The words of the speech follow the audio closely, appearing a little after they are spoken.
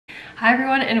Hi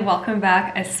everyone and welcome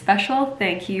back. A special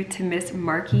thank you to Miss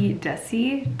Marky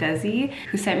Desi,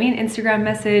 who sent me an Instagram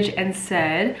message and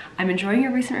said, I'm enjoying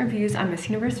your recent reviews on Miss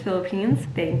Universe Philippines.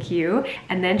 Thank you.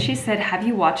 And then she said, have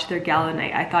you watched their gala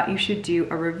night? I thought you should do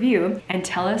a review and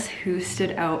tell us who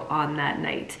stood out on that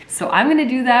night. So I'm gonna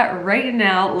do that right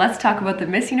now. Let's talk about the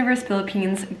Miss Universe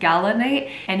Philippines gala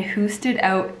night and who stood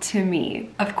out to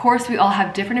me. Of course, we all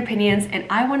have different opinions and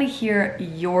I wanna hear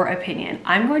your opinion.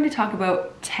 I'm going to talk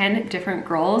about 10 different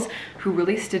girls who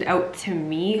really stood out to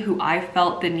me, who I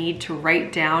felt the need to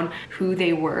write down who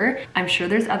they were. I'm sure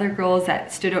there's other girls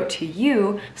that stood out to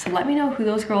you, so let me know who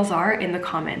those girls are in the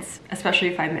comments, especially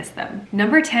if I missed them.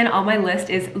 Number 10 on my list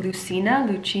is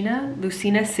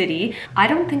Lucina City. I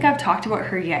don't think I've talked about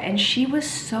her yet, and she was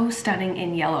so stunning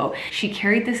in yellow. She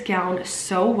carried this gown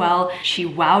so well. She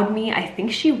wowed me. I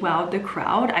think she wowed the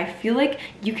crowd. I feel like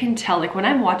you can tell, like when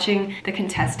I'm watching the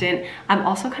contestant, I'm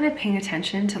also kind of paying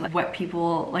attention to like what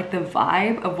people, like the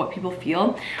vibe of what people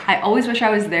feel. I always wish I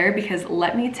was there because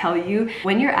let me tell you,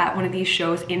 when you're at one of these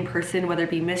shows in person, whether it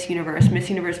be Miss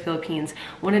Universe Philippines,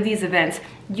 one of these events,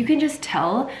 you can just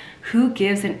tell who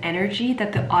gives an energy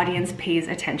that the audience pays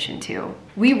attention to.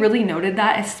 We really noted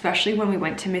that, especially when we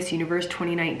went to Miss Universe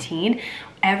 2019.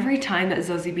 Every time that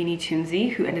Zosie Bini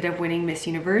Tunzi, who ended up winning Miss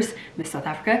Universe, Miss South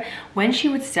Africa, when she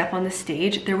would step on the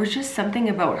stage, there was just something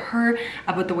about her,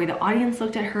 about the way the audience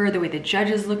looked at her, the way the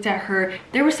judges looked at her.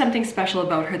 There was something special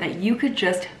about her that you could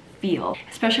just feel,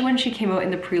 especially when she came out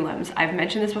in the prelims. I've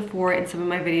mentioned this before in some of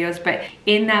my videos, but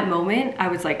in that moment, I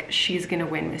was like, she's gonna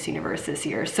win Miss Universe this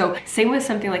year. So same with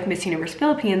something like Miss Universe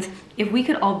Philippines, if we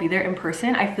could all be there in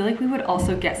person, I feel like we would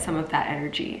also get some of that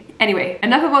energy. Anyway,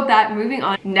 enough about that, moving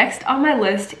on. Next on my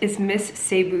list is Miss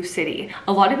Cebu City.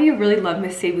 A lot of you really love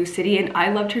Miss Cebu City, and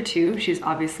I loved her too. She's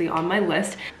obviously on my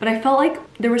list, but I felt like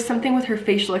there was something with her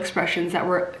facial expressions that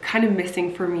were kind of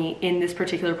missing for me in this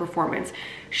particular performance.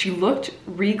 She looked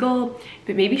regal,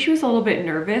 but maybe she was a little bit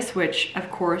nervous, which of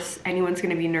course anyone's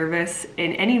gonna be nervous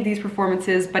in any of these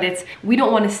performances, but we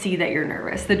don't wanna see that you're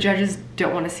nervous. The judges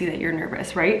don't wanna see that you're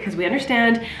nervous, right? Because we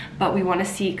understand, but we wanna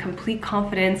see complete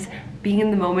confidence, being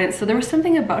in the moment. So there was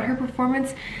something about her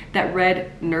performance that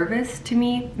read nervous to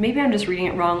me. Maybe I'm just reading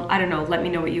it wrong. I don't know. Let me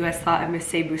know what you guys thought of Miss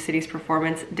Cebu City's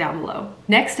performance down below.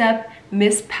 Next up,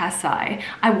 Miss Pasay.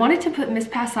 I wanted to put Miss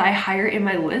Pasay higher in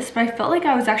my list, but I felt like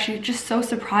I was actually just so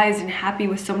surprised and happy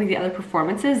with so many of the other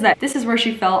performances that this is where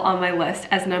she fell on my list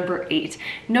as number 8.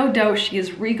 No doubt she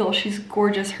is regal, she's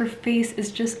gorgeous, her face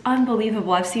is just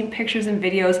unbelievable. I've seen pictures and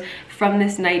videos from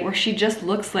this night where she just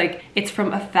looks like it's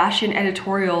from a fashion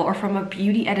editorial or from a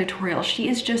beauty editorial. She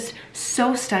is just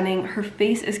so stunning. Her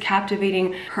face is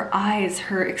captivating, her eyes,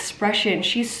 her expression,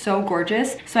 she's so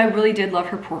gorgeous. So I really did love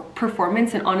her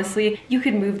performance, and honestly, you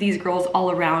could move these girls all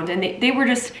around and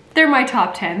they're my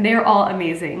top 10. They're all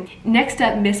amazing. Next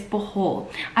up, Miss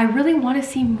Bohol. I really want to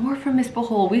see more from Miss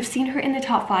Bohol. We've seen her in the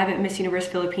top 5 at Miss Universe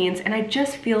Philippines, and I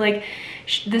just feel like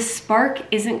the spark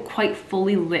isn't quite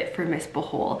fully lit for Miss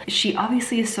Bohol. She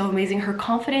obviously is so amazing. Her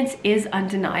confidence is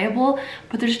undeniable,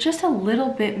 but there's just a little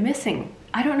bit missing.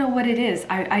 I don't know what it is.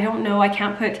 I don't know. I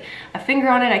can't put a finger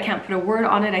on it. I can't put a word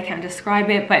on it. I can't describe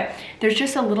it, but there's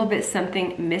just a little bit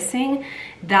something missing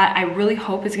that I really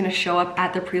hope is going to show up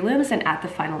at the prelims and at the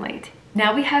final night.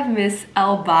 Now we have Miss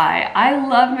Elbai. I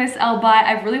love Miss Elbai.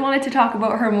 I really wanted to talk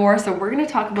about her more, so we're going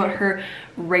to talk about her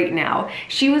right now.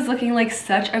 She was looking like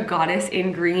such a goddess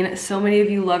in green. So many of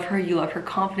you love her. You love her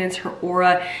confidence, her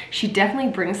aura. She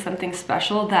definitely brings something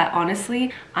special that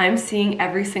honestly I'm seeing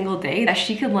every single day, that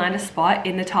she could land a spot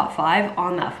in the top 5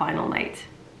 on that final night.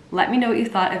 Let me know what you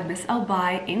thought of Miss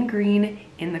Elbai in green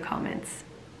in the comments.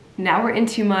 Now we're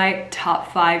into my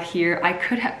top 5 here. I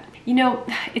could have, you know,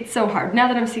 it's so hard. Now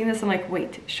that I'm seeing this, I'm like,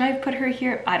 wait, should I put her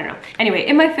here? I don't know. Anyway,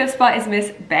 in my 5th spot is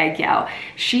Miss Baguio.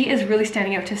 She is really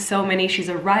standing out to so many. She's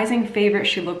a rising favorite.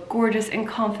 She looked gorgeous and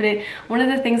confident. One of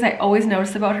the things I always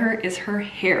notice about her is her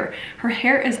hair. Her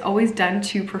hair is always done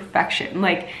to perfection.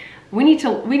 Like, we need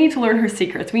to learn her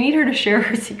secrets. We need her to share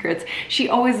her secrets. She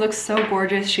always looks so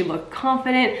gorgeous. She looked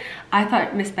confident. I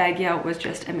thought Miss Baguio was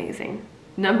just amazing.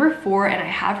 Number 4, and I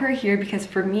have her here because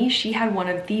for me, she had one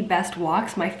of the best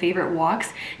walks, my favorite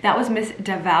walks. That was Miss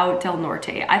Davao del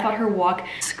Norte. I thought her walk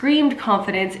screamed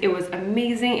confidence. It was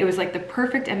amazing. It was like the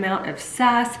perfect amount of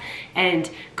sass and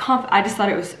I just thought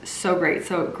it was so great.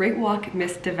 So great walk,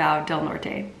 Miss Davao del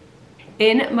Norte.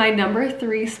 In my number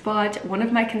 3 spot, one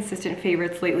of my consistent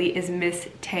favorites lately is Miss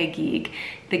Taguig.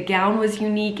 The gown was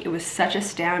unique. It was such a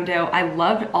standout. I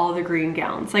loved all the green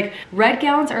gowns. Like, red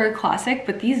gowns are a classic,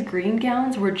 but these green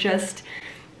gowns were just,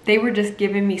 they were just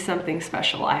giving me something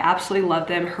special. I absolutely loved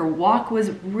them. Her walk was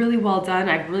really well done.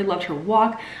 I really loved her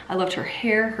walk. I loved her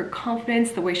hair, her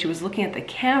confidence, the way she was looking at the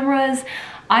cameras.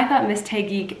 I thought Miss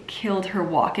Taegeek killed her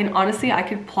walk, and honestly, I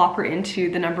could plop her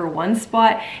into the #1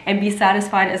 spot and be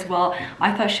satisfied as well.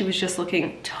 I thought she was just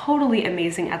looking totally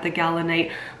amazing at the gala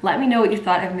night. Let me know what you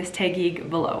thought of Miss Taegeek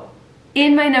below.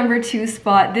 In my #2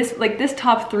 spot, this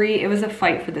top 3, it was a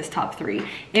fight for this top 3.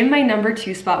 In my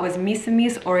 #2 spot was Miss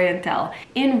Oriental.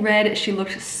 In red, she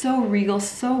looked so regal,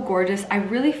 so gorgeous. I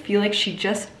really feel like she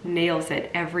just nails it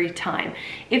every time.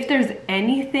 If there's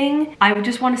anything, I would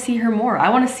just want to see her more. I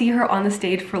want to see her on the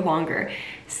stage for longer.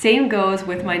 Same goes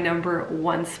with my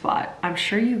 #1 spot. I'm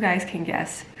sure you guys can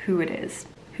guess who it is.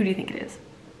 Who do you think it is?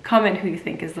 Comment who you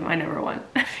think is my #1.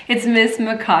 It's Miss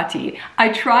Makati. I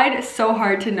tried so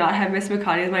hard to not have Miss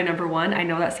Makati as my #1. I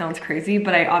know that sounds crazy,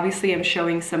 but I obviously am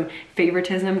showing some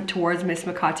favoritism towards Miss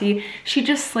Makati. She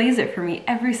just slays it for me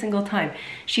every single time.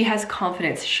 She has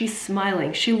confidence, she's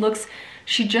smiling, she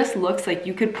just looks like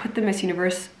you could put the Miss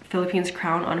Universe Philippines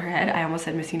crown on her head. I almost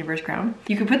said Miss Universe crown.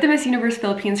 You could put the Miss Universe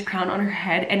Philippines crown on her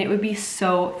head and it would be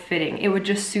so fitting. It would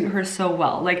just suit her so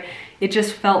well. Like, it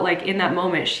just felt like in that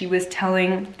moment she was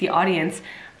telling the audience,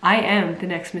 I am the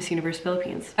next Miss Universe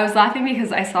Philippines. I was laughing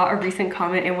because I saw a recent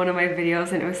comment in one of my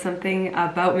videos and it was something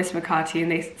about Miss Makati,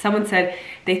 and someone said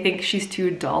they think she's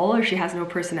too dull or she has no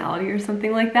personality or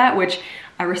something like that, which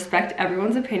I respect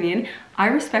everyone's opinion. I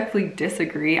respectfully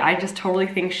disagree. I just totally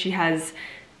think she has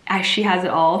it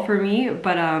all for me.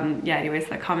 But yeah, anyways,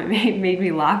 that comment made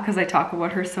me laugh because I talk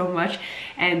about her so much,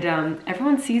 and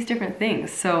everyone sees different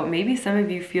things, so maybe some of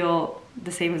you feel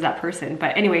the same as that person.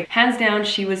 But anyway, hands down,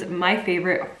 she was my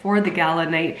favorite for the gala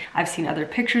night. I've seen other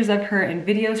pictures of her and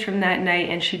videos from that night,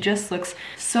 and she just looks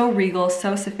so regal,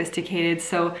 so sophisticated.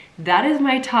 So that is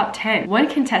my top 10. One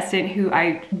contestant who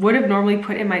I would have normally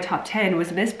put in my top 10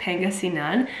 was Miss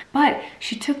Pangasinan, but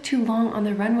she took too long on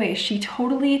the runway. She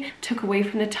totally took away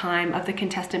from the time of the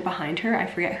contestant behind her. I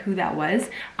forget who that was,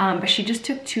 but she just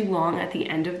took too long at the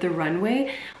end of the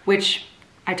runway, which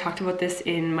I talked about this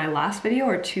in my last video,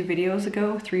 or 3 videos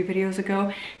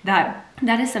ago,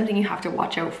 that is something you have to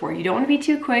watch out for. You don't want to be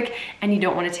too quick and you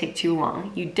don't want to take too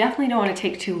long. You definitely don't want to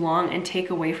take too long and take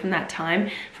away from that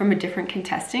time from a different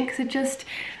contestant, because it just,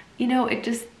 you know,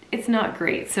 it's not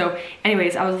great. So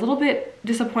anyways, I was a little bit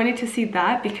disappointed to see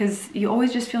that, because you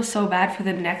always just feel so bad for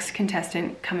the next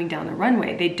contestant coming down the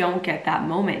runway. They don't get that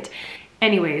moment.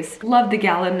 Anyways, loved the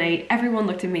gala night. Everyone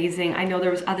looked amazing. I know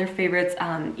there was other favorites,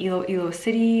 Iloilo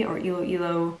City or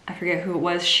Iloilo, I forget who it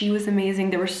was. She was amazing.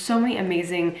 There were so many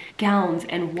amazing gowns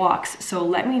and walks. So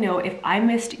let me know if I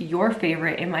missed your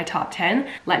favorite in my top 10.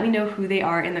 Let me know who they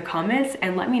are in the comments,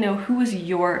 and let me know who was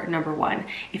your #1.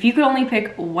 If you could only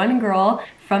pick one girl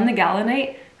from the gala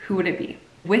night, who would it be?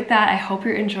 With that, I hope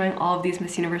you're enjoying all of these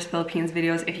Miss Universe Philippines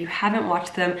videos. If you haven't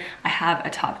watched them, I have a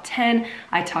top 10.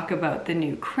 I talk about the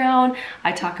new crown.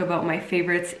 I talk about my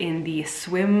favorites in the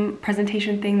swim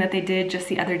presentation thing that they did just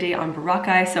the other day on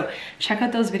Boracay. So check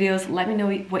out those videos. Let me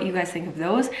know what you guys think of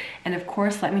those. And of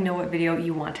course, let me know what video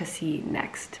you want to see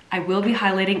next. I will be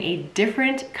highlighting a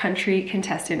different country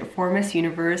contestant for Miss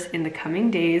Universe in the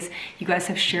coming days. You guys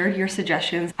have shared your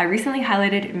suggestions. I recently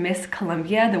highlighted Miss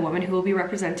Colombia, the woman who will be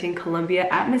representing Colombia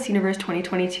at Miss Universe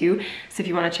 2022. So if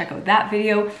you want to check out that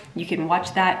video, you can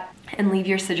watch that and leave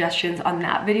your suggestions on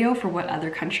that video for what other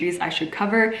countries I should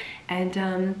cover.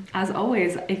 And as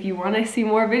always, if you want to see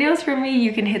more videos from me,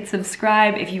 you can hit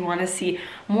subscribe. If you want to see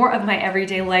more of my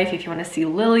everyday life, if you want to see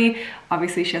Lily,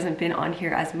 obviously she hasn't been on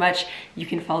here as much, you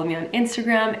can follow me on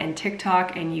Instagram and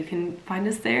TikTok, and you can find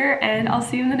us there, and I'll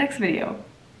see you in the next video.